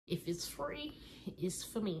If it's free, it's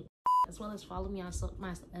for me. As well as follow me on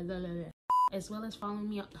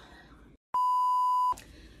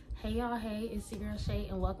Hey y'all, hey, it's your girl Shay,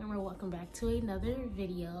 and welcome back to another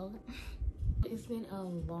video. It's been a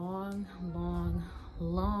long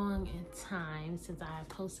time since I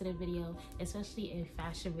posted a video, especially a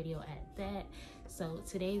fashion video at that. So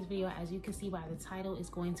today's video, as you can see by the title, is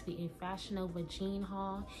going to be a Fashion Nova jean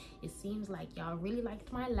haul. It seems like y'all really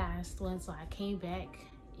liked my last one, so I came back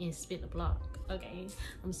and spin the block. Okay,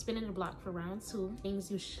 I'm spinning the block for round 2. Things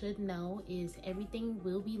you should know is everything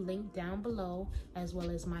will be linked down below, as well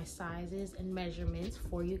as my sizes and measurements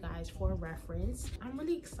for you guys for reference. I'm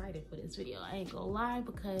really excited for this video, I ain't gonna lie,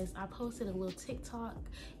 because I posted a little TikTok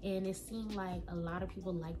and it seemed like a lot of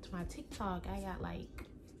people liked my TikTok. I got like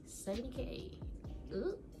 70K.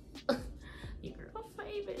 Your girl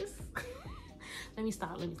famous. Let me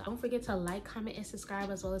stop. Don't forget to like, comment, and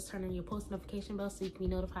subscribe, as well as turn on your post notification bell so you can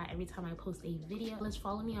be notified every time I post a video. Let's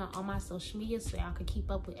follow me on all my social media so y'all can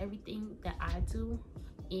keep up with everything that I do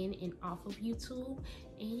in and off of YouTube.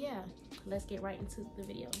 And yeah, let's get right into the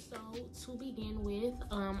video. So to begin with,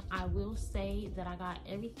 I will say that I got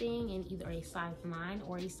everything in either a size 9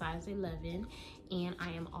 or a size 11, and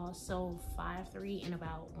I am also 5'3" and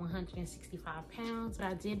about 165 pounds. But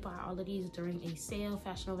I did buy all of these during a sale.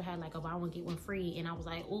 Fashion Nova had like a buy one get one free, and I was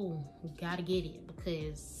like, oh, gotta get it,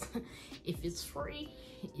 because if it's free,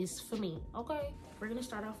 it's for me. Okay, we're gonna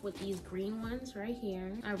start off with these green ones right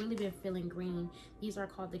here. I really been feeling green. These are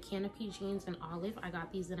called the Canopy jeans in olive. I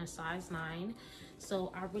got these in a size 9.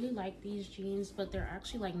 So I really like these jeans, but they're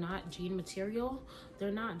actually like not jean material.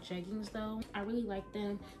 They're not jeggings though. I really like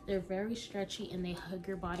them. They're very stretchy and they hug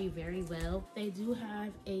your body very well. They do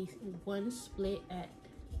have a one split at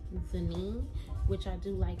the knee, which I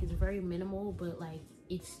do like. It's very minimal, but like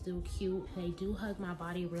it's still cute. They do hug my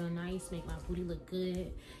body real nice, make my booty look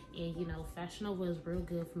good. And you know, Fashion Nova is real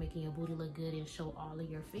good for making your booty look good and show all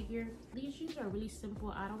of your figure. These jeans are really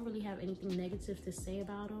simple. I don't really have anything negative to say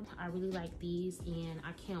about them. I really like these and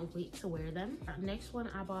I can't wait to wear them. Next one,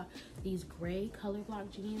 I bought these gray color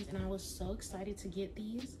block jeans, and I was so excited to get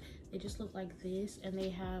these. They just look like this, and they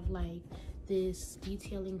have like this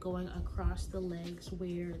detailing going across the legs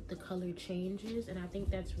where the color changes, and I think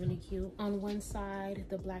that's really cute. On one side,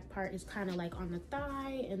 the black part is kind of like on the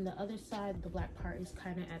thigh, and the other side, the black part is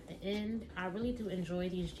kind of at the end. I really do enjoy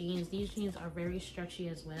these jeans. These jeans are very stretchy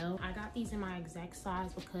as well. I got these in my exact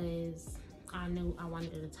size because I knew I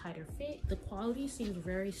wanted a tighter fit. The quality seems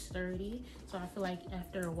very sturdy, so I feel like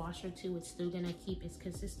after a wash or two, it's still gonna keep its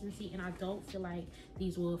consistency, and I don't feel like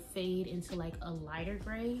these will fade into like a lighter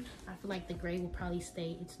gray. I feel like the gray will probably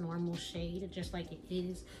stay its normal shade, just like it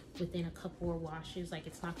is within a couple more washes. Like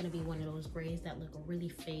it's not gonna be one of those grays that look really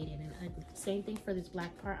faded and ugly. Same thing for this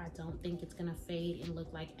black part. I don't think it's gonna fade and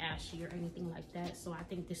look like ashy or anything like that, so I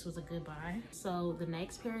think this was a good buy. So the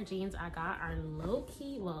next pair of jeans I got are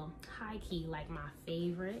low-key, well, high-key, like my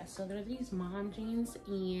favorite. So they're these mom jeans,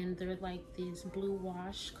 and they're like this blue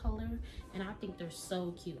wash color, and I think they're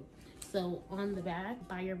so cute. So on the back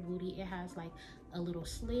by your booty, it has like a little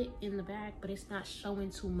slit in the back, but it's not showing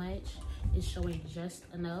too much. It's showing just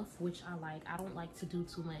enough, which I like. I don't like to do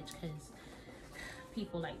too much because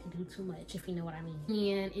people like to do too much, if you know what I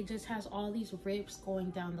mean. And it just has all these rips going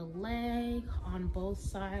down the leg on both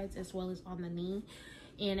sides as well as on the knee.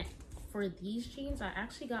 And for these jeans, I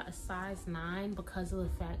actually got a size 9 because of the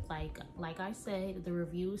fact, like I said, the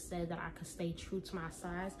review said that I could stay true to my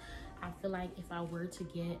size. I feel like if I were to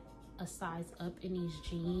get a size up in these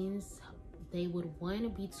jeans, they would, one,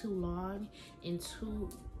 be too long, and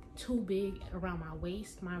too big around my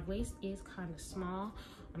waist. My waist is kind of small,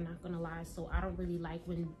 I'm not gonna lie, so I don't really like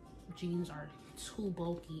when jeans are too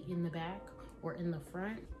bulky in the back or in the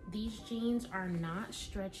front. These jeans are not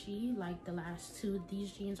stretchy like the last two.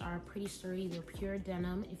 These jeans are pretty sturdy. They're pure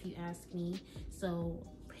denim, if you ask me. So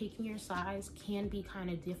picking your size can be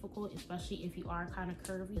kind of difficult, especially if you are kind of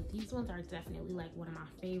curvy. But these ones are definitely like one of my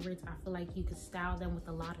favorites. I feel like you could style them with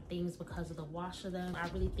a lot of things because of the wash of them. I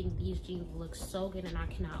really think these jeans look so good, and I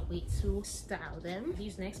cannot wait to style them.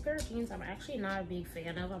 These next pair of jeans I'm actually not a big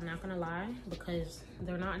fan of, I'm not gonna lie, because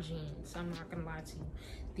they're not jeans. I'm not gonna lie to you.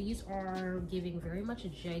 These are giving very much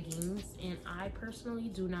jeggings, and I personally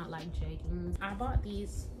do not like jeggings. I bought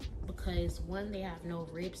these because, one, they have no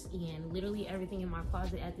rips, and literally everything in my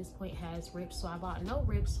closet at this point has rips, so I bought no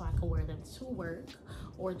rips so I could wear them to work,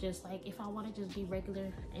 or just like if I want to just be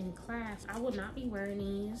regular in class. I would not be wearing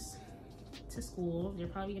these to school. They're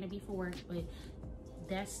probably gonna be for work, but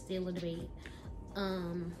that's still a debate.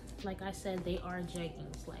 Like I said, they are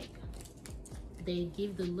jeggings. Like, they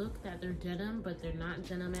give the look that they're denim, but they're not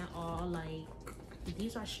denim at all. Like,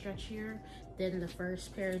 These are stretchier than the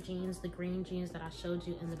first pair of jeans, the green jeans that I showed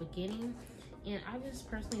you in the beginning, and I just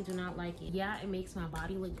personally do not like it. Yeah, it makes my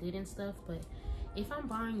body look good and stuff, but if I'm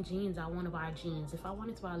buying jeans, I want to buy jeans. If I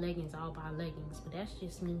wanted to buy leggings, I'll buy leggings, but that's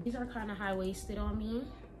just me. These are kind of high-waisted on me.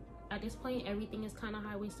 At this point, everything is kind of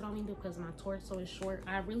high-waisted on me because my torso is short.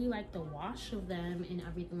 I really like the wash of them and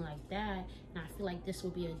everything like that, and I feel like this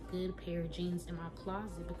would be a good pair of jeans in my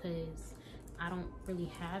closet because I don't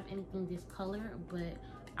really have anything this color, but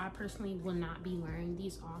I personally will not be wearing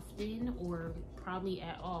these often or probably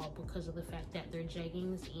at all because of the fact that they're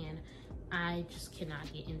jeggings and I just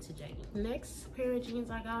cannot get into jeggings. Next pair of jeans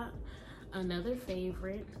I got, another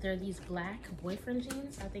favorite. They're these black boyfriend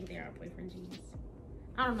jeans. I think they are boyfriend jeans.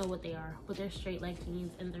 I don't know what they are, but they're straight leg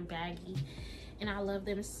jeans and they're baggy. And I love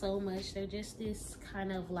them so much. They're just this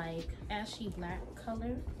kind of like ashy black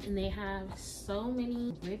color. And they have so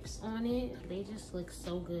many rips on it. They just look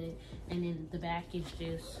so good. And then the back is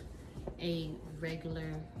just a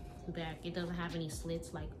regular back. It doesn't have any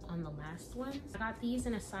slits like on the last ones. I got these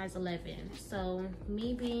in a size 11. So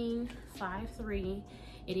me being 5'3",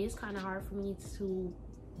 it is kind of hard for me to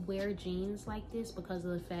wear jeans like this because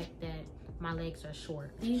of the fact that my legs are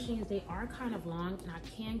short. These jeans, they are kind of long and I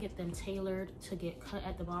can get them tailored to get cut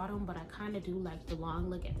at the bottom, but I kind of do like the long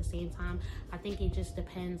look at the same time. I think it just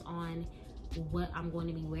depends on what I'm going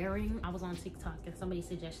to be wearing. I was on TikTok and somebody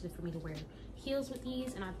suggested for me to wear heels with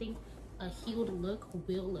these, and I think a heeled look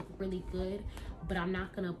will look really good, but I'm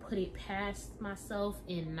not gonna put it past myself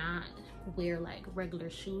and not wear like regular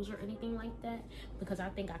shoes or anything like that because I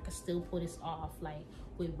think I could still pull this off like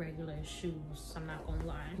with regular shoes. I'm not gonna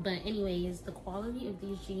lie. But anyways, the quality of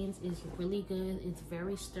these jeans is really good. It's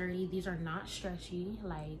very sturdy. These are not stretchy.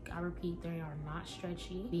 Like I repeat, they are not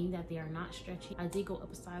stretchy. Being that they are not stretchy, I did go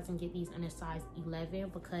up a size and get these in a size 11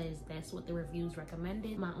 because that's what the reviews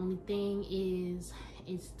recommended. My only thing is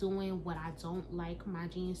it's doing what I don't like my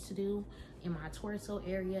jeans to do. In my torso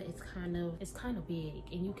area, it's kind of big,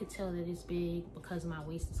 and you could tell that it's big because my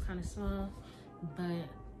waist is kind of small. But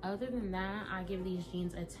other than that, I give these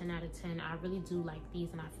jeans a 10 out of 10. I really do like these,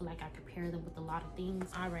 and I feel like I could pair them with a lot of things.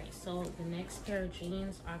 All right, so the next pair of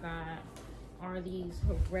jeans I got are these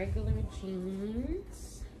regular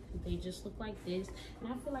jeans. They just look like this,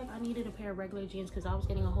 and I feel like I needed a pair of regular jeans because I was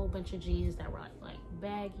getting a whole bunch of jeans that were like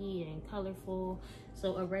baggy and colorful.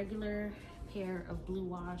 So a regular pair of blue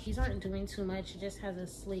wash. These aren't doing too much. It just has a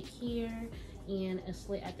slit here and a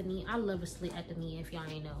slit at the knee. I love a slit at the knee, if y'all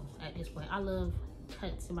ain't know at this point. I love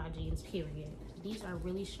cuts in my jeans, period. These are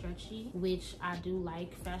really stretchy, which I do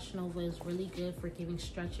like. Fashion Nova is really good for giving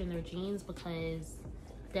stretch in their jeans because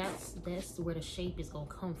that's where the shape is gonna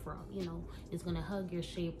come from. You know, it's gonna hug your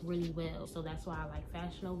shape really well. So that's why I like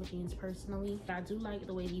Fashion Nova jeans personally. I do like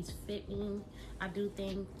the way these fit me. I do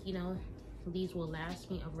think, you know, these will last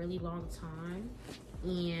me a really long time,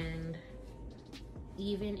 and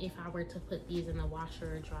even if I were to put these in the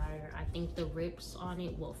washer or dryer, I think the rips on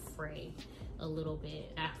it will fray a little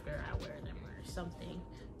bit after I wear them or something,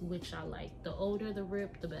 which I like. The older the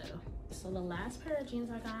rip, the better. So the last pair of jeans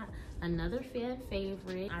I got, another fan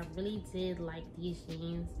favorite. I really did like these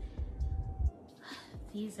jeans.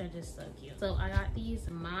 These are just so cute. So I got these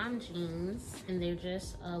mom jeans, and they're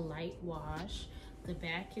just a light wash. The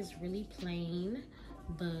back is really plain,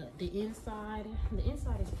 but the inside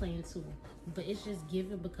is plain too, but it's just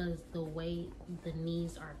given because the way the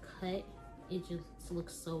knees are cut, it just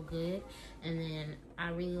looks so good. And then I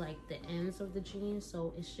really like the ends of the jeans,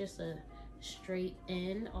 so it's just a straight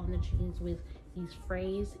end on the jeans with these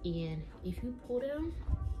frays, and if you pull them,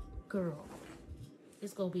 girl,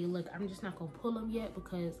 it's gonna be a look. I'm just not gonna pull them yet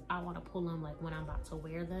because I want to pull them like when I'm about to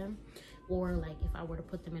wear them, or like if I were to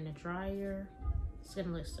put them in the dryer, it's gonna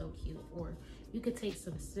look so cute. Or you could take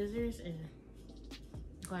some scissors and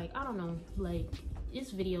like, I don't know, like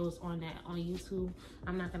it's videos on that on YouTube.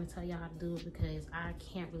 I'm not gonna tell y'all how to do it because I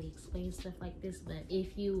can't really explain stuff like this, but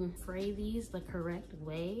if you fray these the correct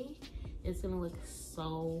way, it's gonna look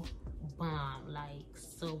so bomb, like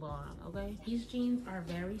so bomb. Okay, these jeans are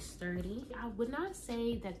very sturdy. I would not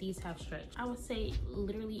say that these have stretch. I would say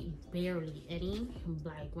literally barely any.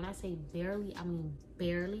 Like when I say barely, I mean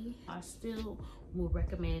barely. I still would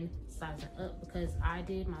recommend sizing up because I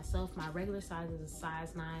did myself. My regular size is a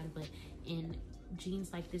size 9, but in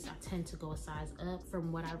jeans like this I tend to go a size up.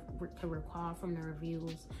 From what I can recall from the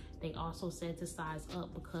reviews, they also said to size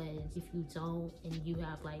up because if you don't and you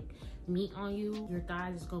have like meat on you, your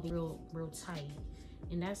thighs is gonna be real tight,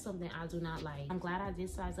 and that's something I do not like. I'm glad I did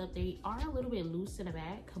size up. They are a little bit loose in the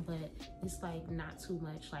back, but it's like not too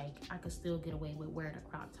much. Like I could still get away with wearing a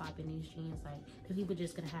crop top in these jeans. Like the people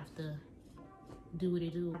just gonna have to do what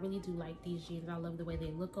it do. I really do like these jeans. I love the way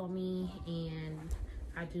they look on me, and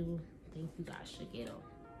I do think you guys should get them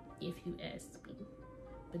if you ask me.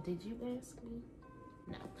 But did you ask me?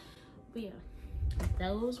 No. But yeah,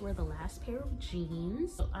 those were the last pair of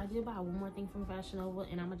jeans. So I did buy one more thing from Fashion Nova,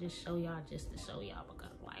 and I'm gonna just show y'all just to show y'all,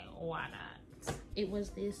 because like, why not? It was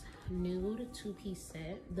this nude two-piece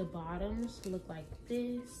set. The bottoms look like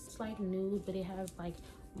this. It's like nude, but it has like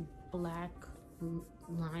black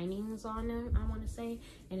linings on them, I want to say,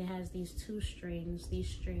 and it has these two strings. These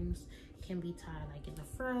strings can be tied like in the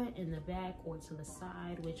front, in the back, or to the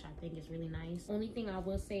side, which I think is really nice. Only thing I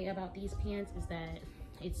will say about these pants is that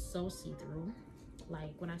it's so see-through.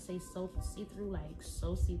 Like when I say so see-through, like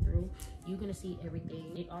so see-through, you're gonna see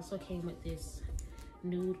everything. It also came with this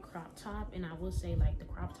nude crop top, and I will say like the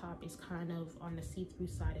crop top is kind of on the see-through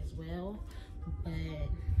side as well, but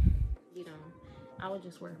you know, I would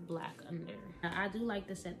just wear black under. I do like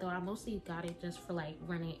the set though. I mostly got it just for like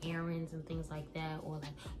running errands and things like that, or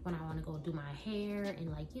like when I want to go do my hair,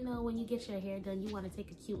 and like, you know, when you get your hair done, you want to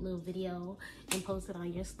take a cute little video and post it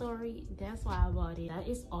on your story. That's why I bought it. That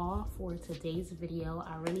is all for today's video.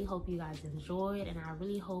 I really hope you guys enjoyed, and I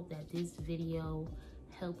really hope that this video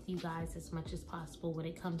helped you guys as much as possible when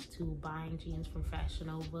it comes to buying jeans from Fashion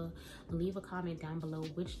Nova. Leave a comment down below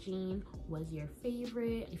which jean was your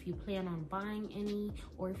favorite, if you plan on buying any,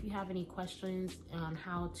 or if you have any questions on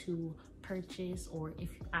how to purchase, or if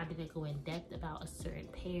I didn't go in depth about a certain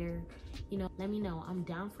pair. You know, let me know. I'm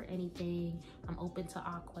down for anything. I'm open to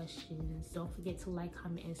all questions. Don't forget to like,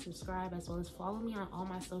 comment, and subscribe, as well as follow me on all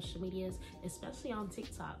my social medias, especially on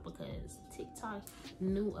TikTok, because TikTok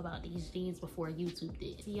knew about these jeans before YouTube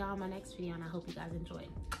did. See y'all in my next video, and I hope you guys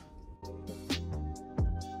enjoyed.